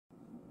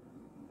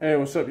Hey,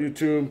 what's up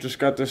YouTube? Just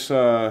got this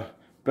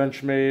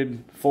Benchmade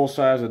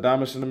full-size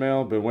Adamas in the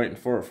mail. Been waiting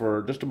for it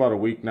for just about a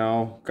week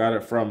now. Got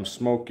it from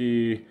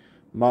Smoky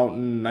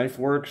Mountain Knife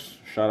Works.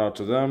 Shout out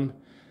to them.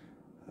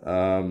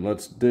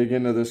 Let's dig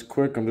into this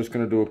quick. I'm just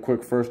going to do a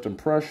quick first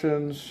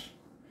impressions.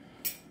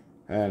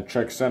 And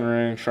check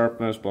centering,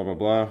 sharpness, blah, blah,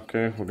 blah.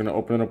 Okay, we're going to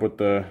open it up with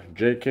the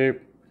J-cape.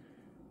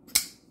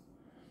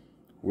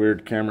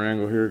 Weird camera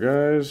angle here,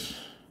 guys.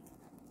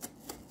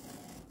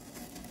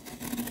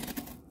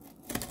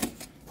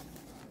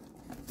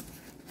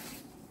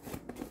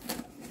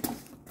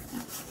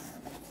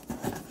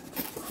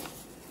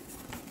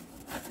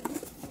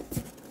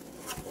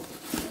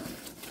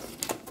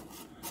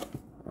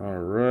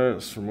 Alright,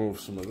 let's remove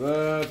some of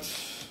that.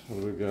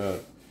 What do we got?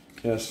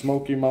 Yeah,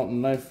 Smoky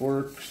Mountain Knife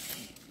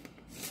Works.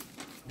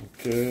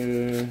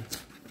 Okay.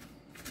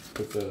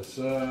 Put that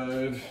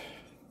aside.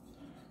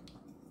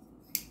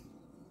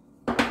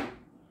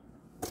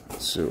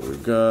 Let's see what we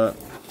got.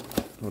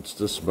 What's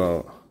this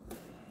about?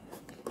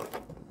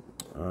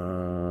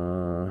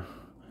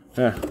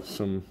 Yeah,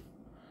 some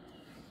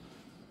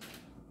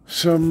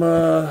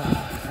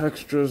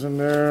extras in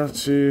there.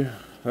 Let's see.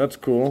 That's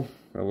cool.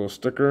 Got a little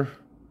sticker.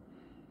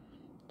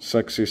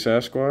 Sexy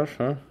Sasquatch,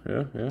 huh?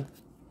 Yeah, yeah.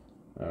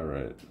 All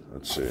right,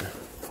 let's see.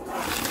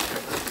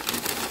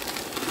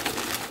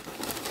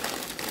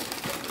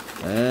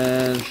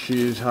 And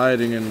she's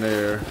hiding in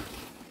there.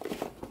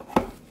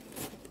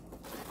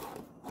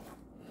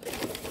 Get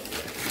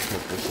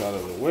this out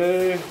of the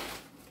way.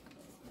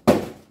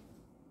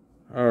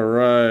 All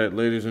right,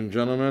 ladies and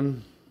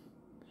gentlemen.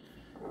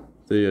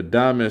 The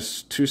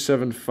Adamas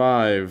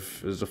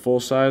 275 is the full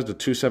size. The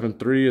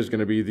 273 is going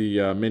to be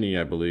the mini,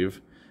 I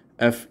believe.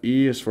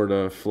 FE is for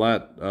the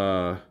flat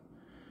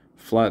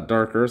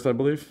dark earth, I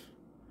believe.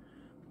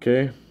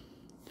 Okay.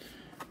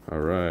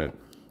 All right.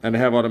 And they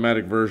have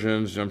automatic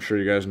versions. I'm sure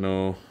you guys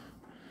know.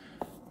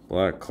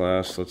 Black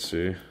class. Let's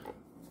see.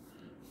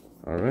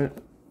 All right.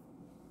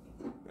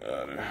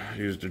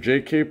 Use the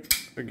J-cape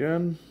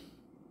again.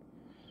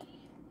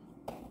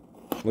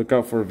 Look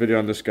out for a video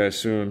on this guy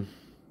soon,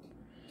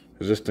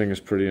 because this thing is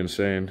pretty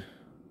insane.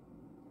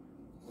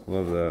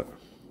 Love that.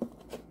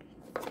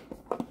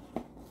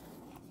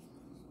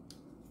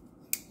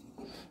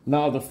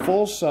 Now the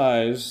full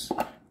size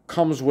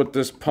comes with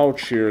this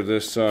pouch here,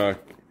 this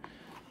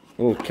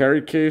little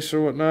carry case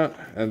or whatnot,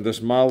 and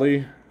this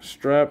Molly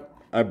strap.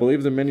 I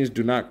believe the minis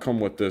do not come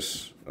with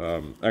this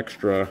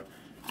extra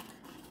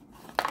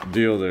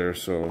deal there,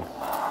 so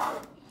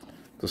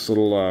this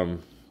little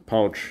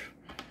pouch.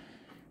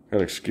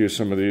 Gotta excuse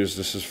some of these.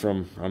 This is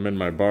from, I'm in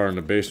my bar in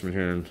the basement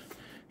here and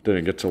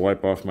didn't get to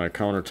wipe off my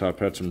countertop,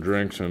 had some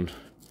drinks and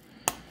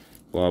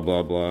blah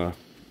blah blah.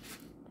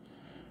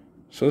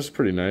 So it's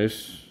pretty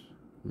nice.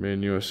 Made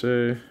in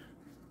USA.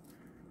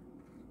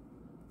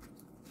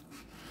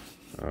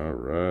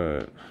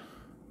 Alright.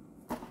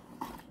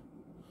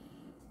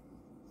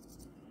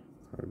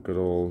 A good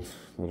old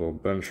little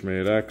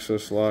Benchmade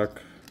access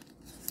lock.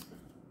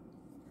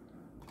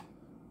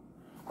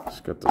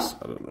 Let's get this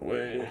out of the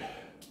way.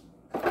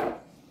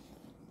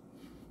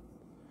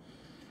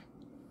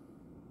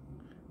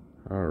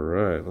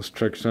 Alright, let's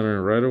check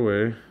centering right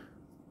away.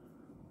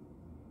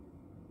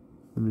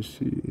 Let me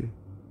see.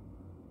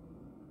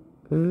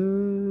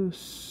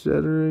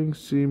 Centering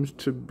seems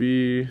to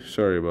be,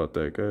 sorry about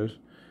that, guys,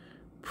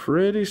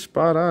 pretty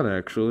spot on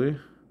actually.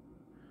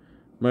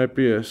 Might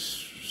be a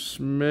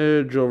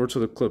smidge over to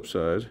the clip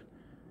side.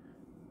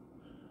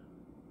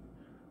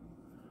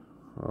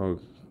 I'll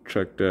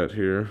check that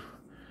here.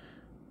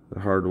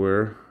 The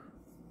hardware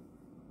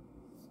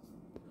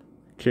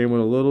came with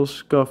a little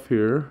scuff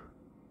here.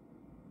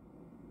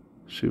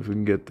 See if we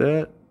can get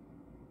that.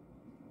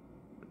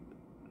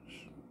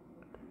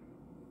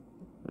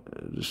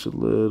 Just a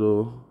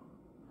little.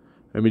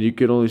 I mean, you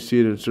can only see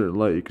it in certain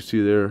light. You can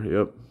see there.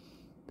 Yep.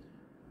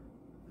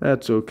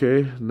 That's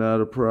okay. Not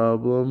a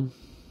problem.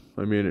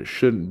 I mean, it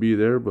shouldn't be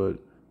there, but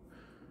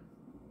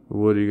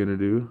what are you going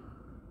to do?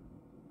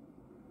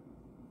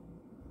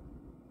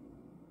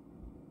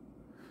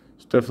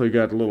 It's definitely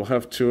got a little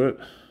heft to it.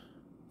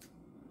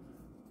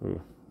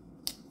 Ooh.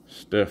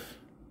 Stiff.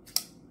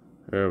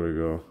 There we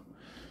go.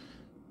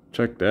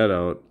 Check that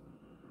out.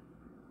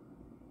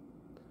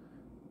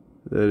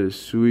 That is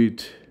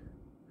sweet.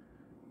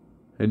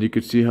 And you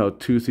can see how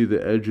toothy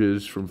the edge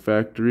is from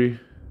factory.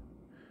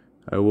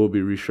 I will be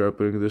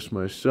resharpening this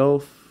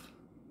myself.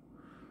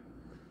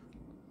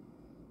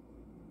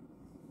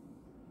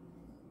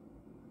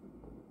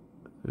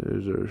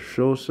 There's our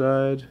show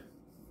side.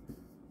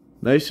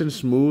 Nice and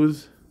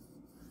smooth.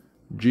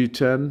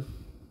 G10.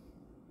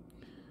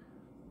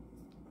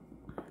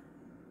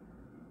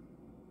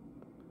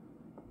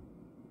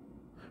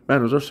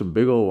 Man, those are some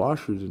big old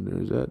washers in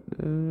there. Is that...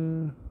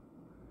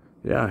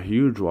 yeah,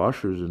 huge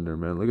washers in there,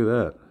 man. Look at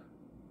that.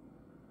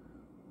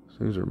 These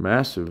things are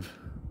massive.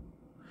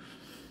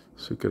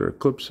 Let's look at our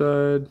clip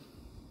side.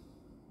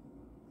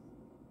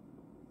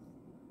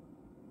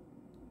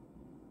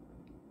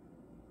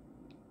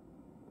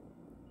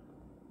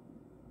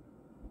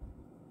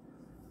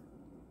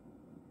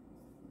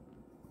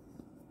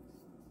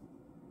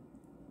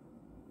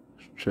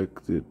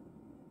 check the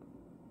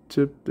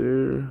tip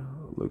there.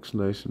 Looks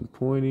nice and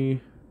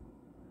pointy.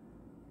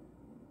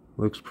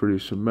 Looks pretty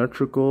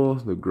symmetrical.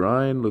 The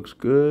grind looks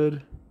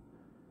good.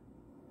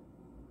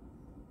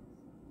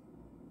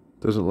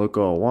 Doesn't look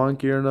all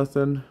wonky or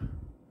nothing.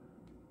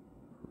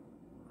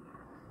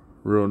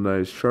 Real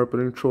nice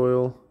sharpening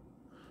choil.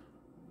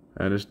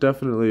 And it's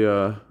definitely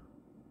a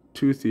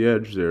toothy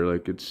edge there,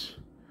 like it's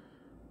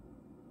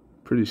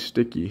pretty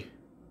sticky.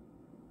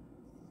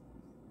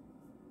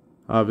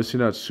 Obviously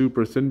not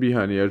super thin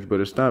behind the edge, but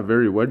it's not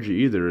very wedgy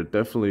either. It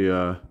definitely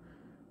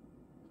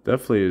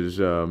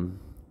is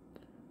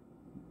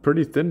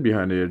pretty thin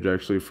behind the edge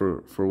actually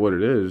for what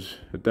it is.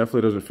 It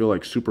definitely doesn't feel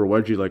like super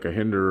wedgy like a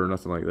Hinder or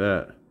nothing like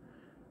that.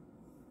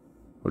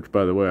 Which,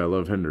 by the way, I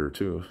love Hinder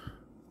too.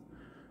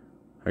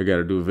 I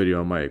gotta do a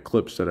video on my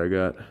Eclipse that I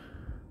got.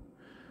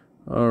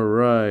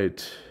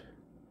 Alright.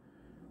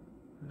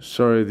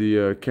 Sorry,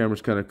 the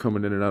camera's kind of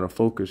coming in and out of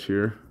focus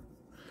here.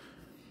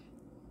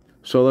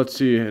 So let's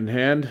see, in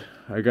hand,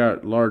 I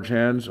got large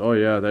hands. Oh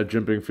yeah, that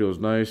jimping feels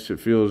nice. It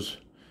feels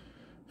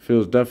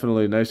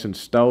definitely nice and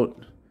stout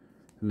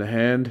in the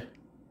hand.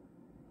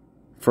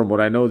 From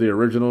what I know, the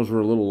originals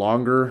were a little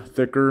longer,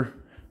 thicker,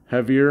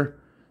 heavier.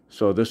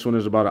 So this one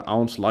is about an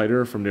ounce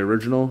lighter from the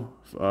original,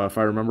 if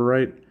I remember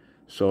right.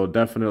 So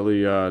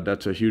definitely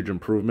that's a huge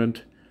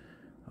improvement.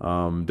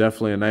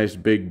 Definitely a nice,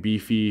 big,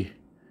 beefy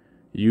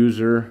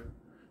user.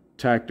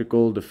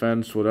 Tactical,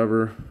 defense,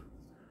 whatever.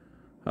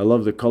 I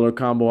love the color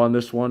combo on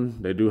this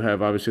one. They do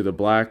have obviously the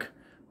black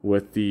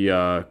with the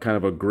kind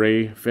of a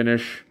gray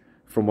finish.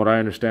 From what I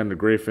understand, the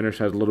gray finish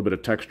has a little bit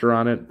of texture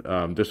on it.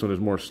 This one is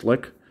more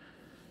slick.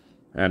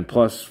 And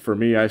plus, for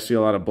me, I see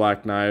a lot of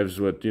black knives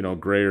with, you know,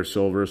 gray or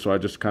silver. So I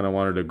just kind of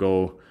wanted to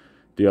go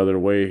the other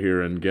way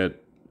here and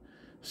get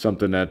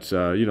something that's,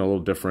 you know, a little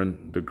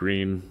different. The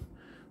green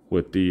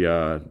with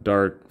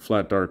the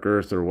flat dark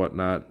earth or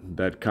whatnot.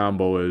 That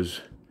combo is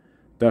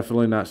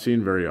definitely not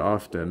seen very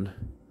often.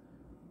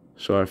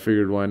 So I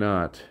figured, why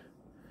not?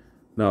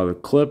 Now the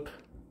clip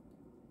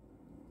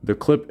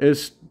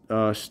is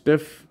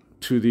stiff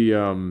to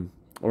the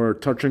or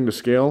touching the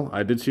scale.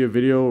 I did see a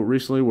video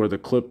recently where the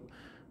clip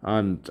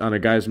on a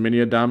guy's mini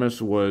Adamas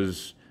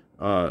was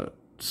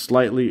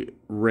slightly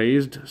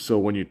raised, so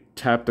when you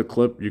tap the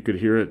clip you could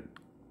hear it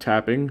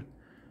tapping.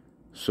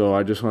 So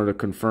I just wanted to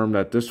confirm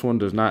that this one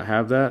does not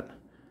have that.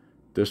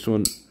 This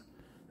one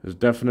is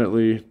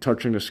definitely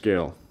touching the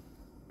scale,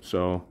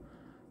 so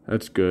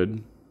that's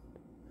good.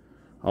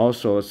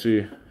 Also, let's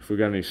see if we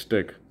got any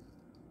stick.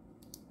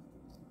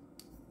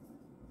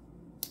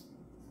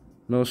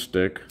 No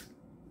stick.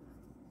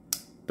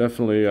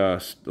 Definitely a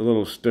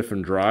little stiff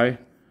and dry.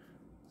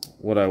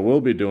 What I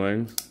will be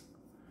doing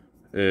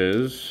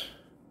is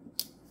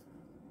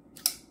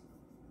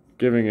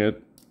giving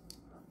it,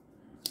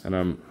 and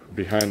I'm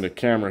behind the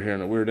camera here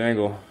in a weird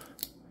angle.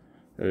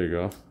 There you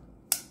go.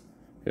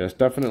 Yeah, it's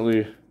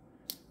definitely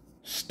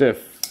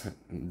stiff,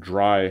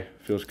 dry.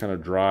 Feels kind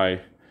of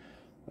dry.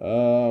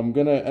 I'm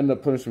gonna end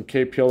up putting some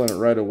KPL in it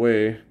right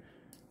away.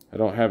 I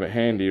don't have it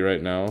handy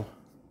right now.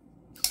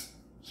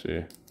 Let's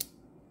see.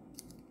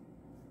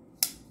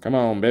 Come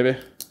on, baby.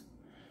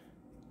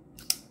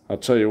 I'll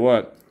tell you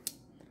what.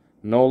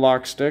 No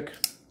lock stick.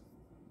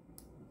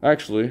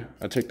 Actually,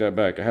 I take that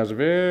back. It has a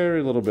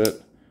very little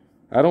bit.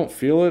 I don't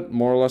feel it.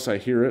 More or less, I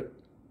hear it.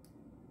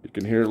 You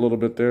can hear it a little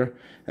bit there.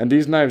 And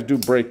these knives do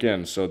break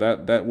in, so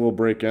that will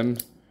break in.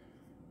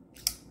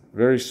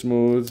 Very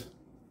smooth.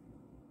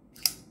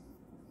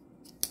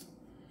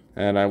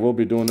 And I will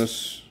be doing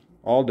this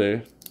all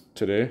day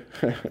today.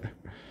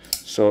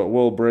 So it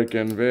will break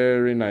in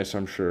very nice,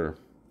 I'm sure.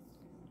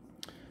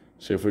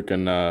 See if we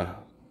can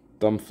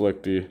thumb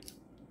flick the...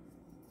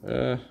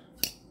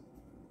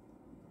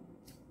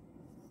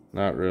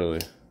 not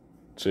really.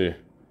 Let's see.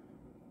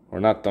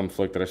 Or not thumb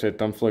flick. Did I say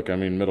thumb flick? I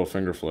mean middle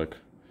finger flick.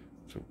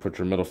 So put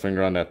your middle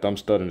finger on that thumb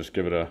stud and just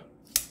give it a...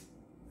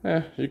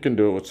 you can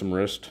do it with some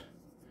wrist.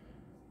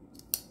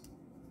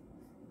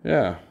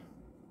 Yeah.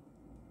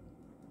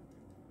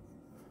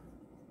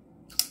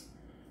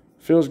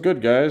 Feels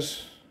good,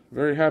 guys.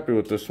 Very happy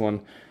with this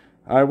one.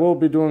 I will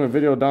be doing a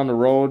video down the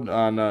road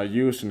on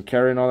use and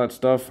carry and all that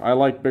stuff. I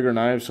like bigger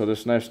knives, so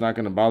this knife's not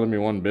going to bother me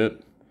one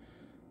bit.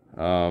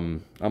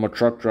 I'm a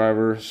truck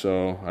driver,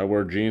 so I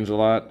wear jeans a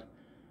lot.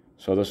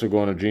 So this will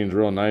go into jeans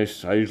real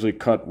nice. I usually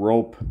cut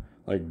rope,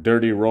 like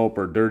dirty rope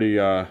or dirty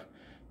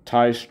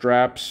tie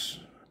straps.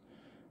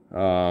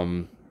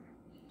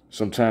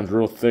 Sometimes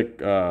real thick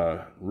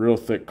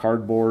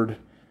cardboard.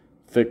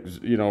 Thick,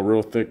 you know,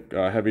 real thick,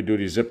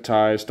 heavy-duty zip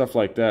ties, stuff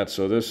like that.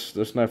 So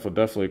this knife will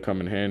definitely come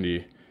in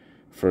handy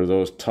for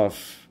those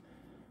tough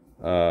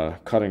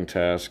cutting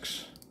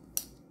tasks.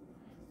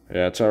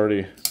 Yeah, it's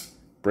already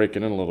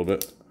breaking in a little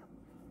bit.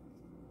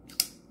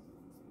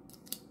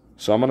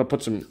 So I'm gonna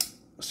put some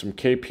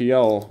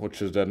KPL,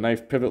 which is that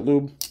knife pivot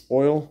lube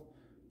oil,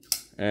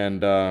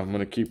 and I'm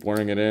gonna keep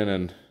wearing it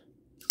in,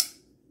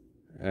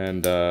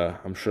 and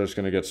I'm sure it's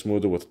gonna get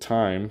smoother with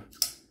time.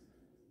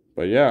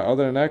 But yeah,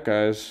 other than that,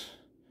 guys.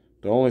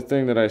 The only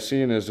thing that I've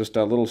seen is just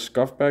that little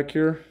scuff back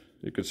here.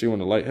 You can see when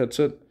the light hits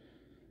it.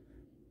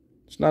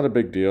 It's not a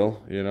big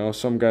deal, you know.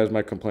 Some guys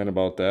might complain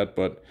about that,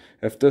 but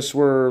if this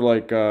were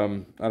like, I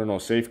don't know,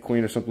 Safe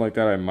Queen or something like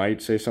that, I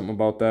might say something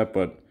about that,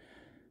 but,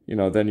 you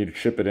know, then you'd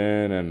ship it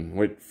in and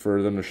wait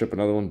for them to ship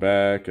another one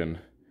back, and,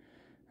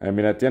 I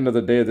mean, at the end of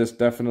the day, this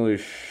definitely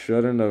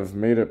shouldn't have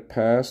made it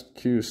past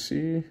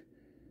QC,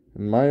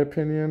 in my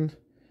opinion,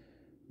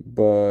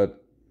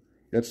 but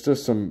it's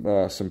just some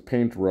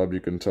paint rub, you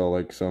can tell,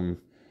 like some,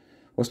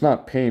 well, it's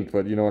not paint,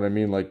 but you know what I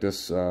mean, like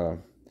this,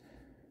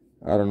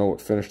 I don't know what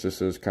finish this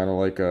is, kind of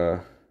like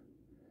a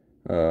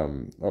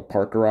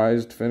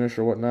parkerized finish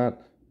or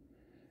whatnot.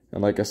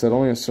 And like I said,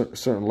 only a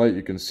certain light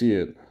you can see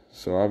it.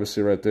 So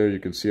obviously right there you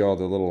can see all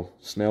the little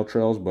snail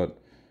trails,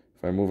 but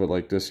if I move it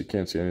like this, you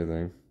can't see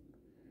anything.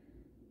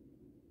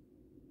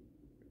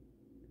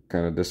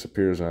 Kind of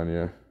disappears on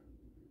you.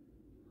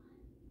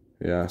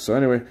 Yeah, so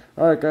anyway,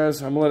 alright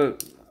guys, I'm gonna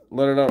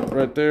let it out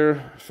right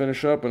there,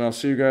 finish up, and I'll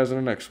see you guys in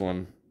the next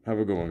one. Have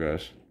a good one,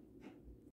 guys.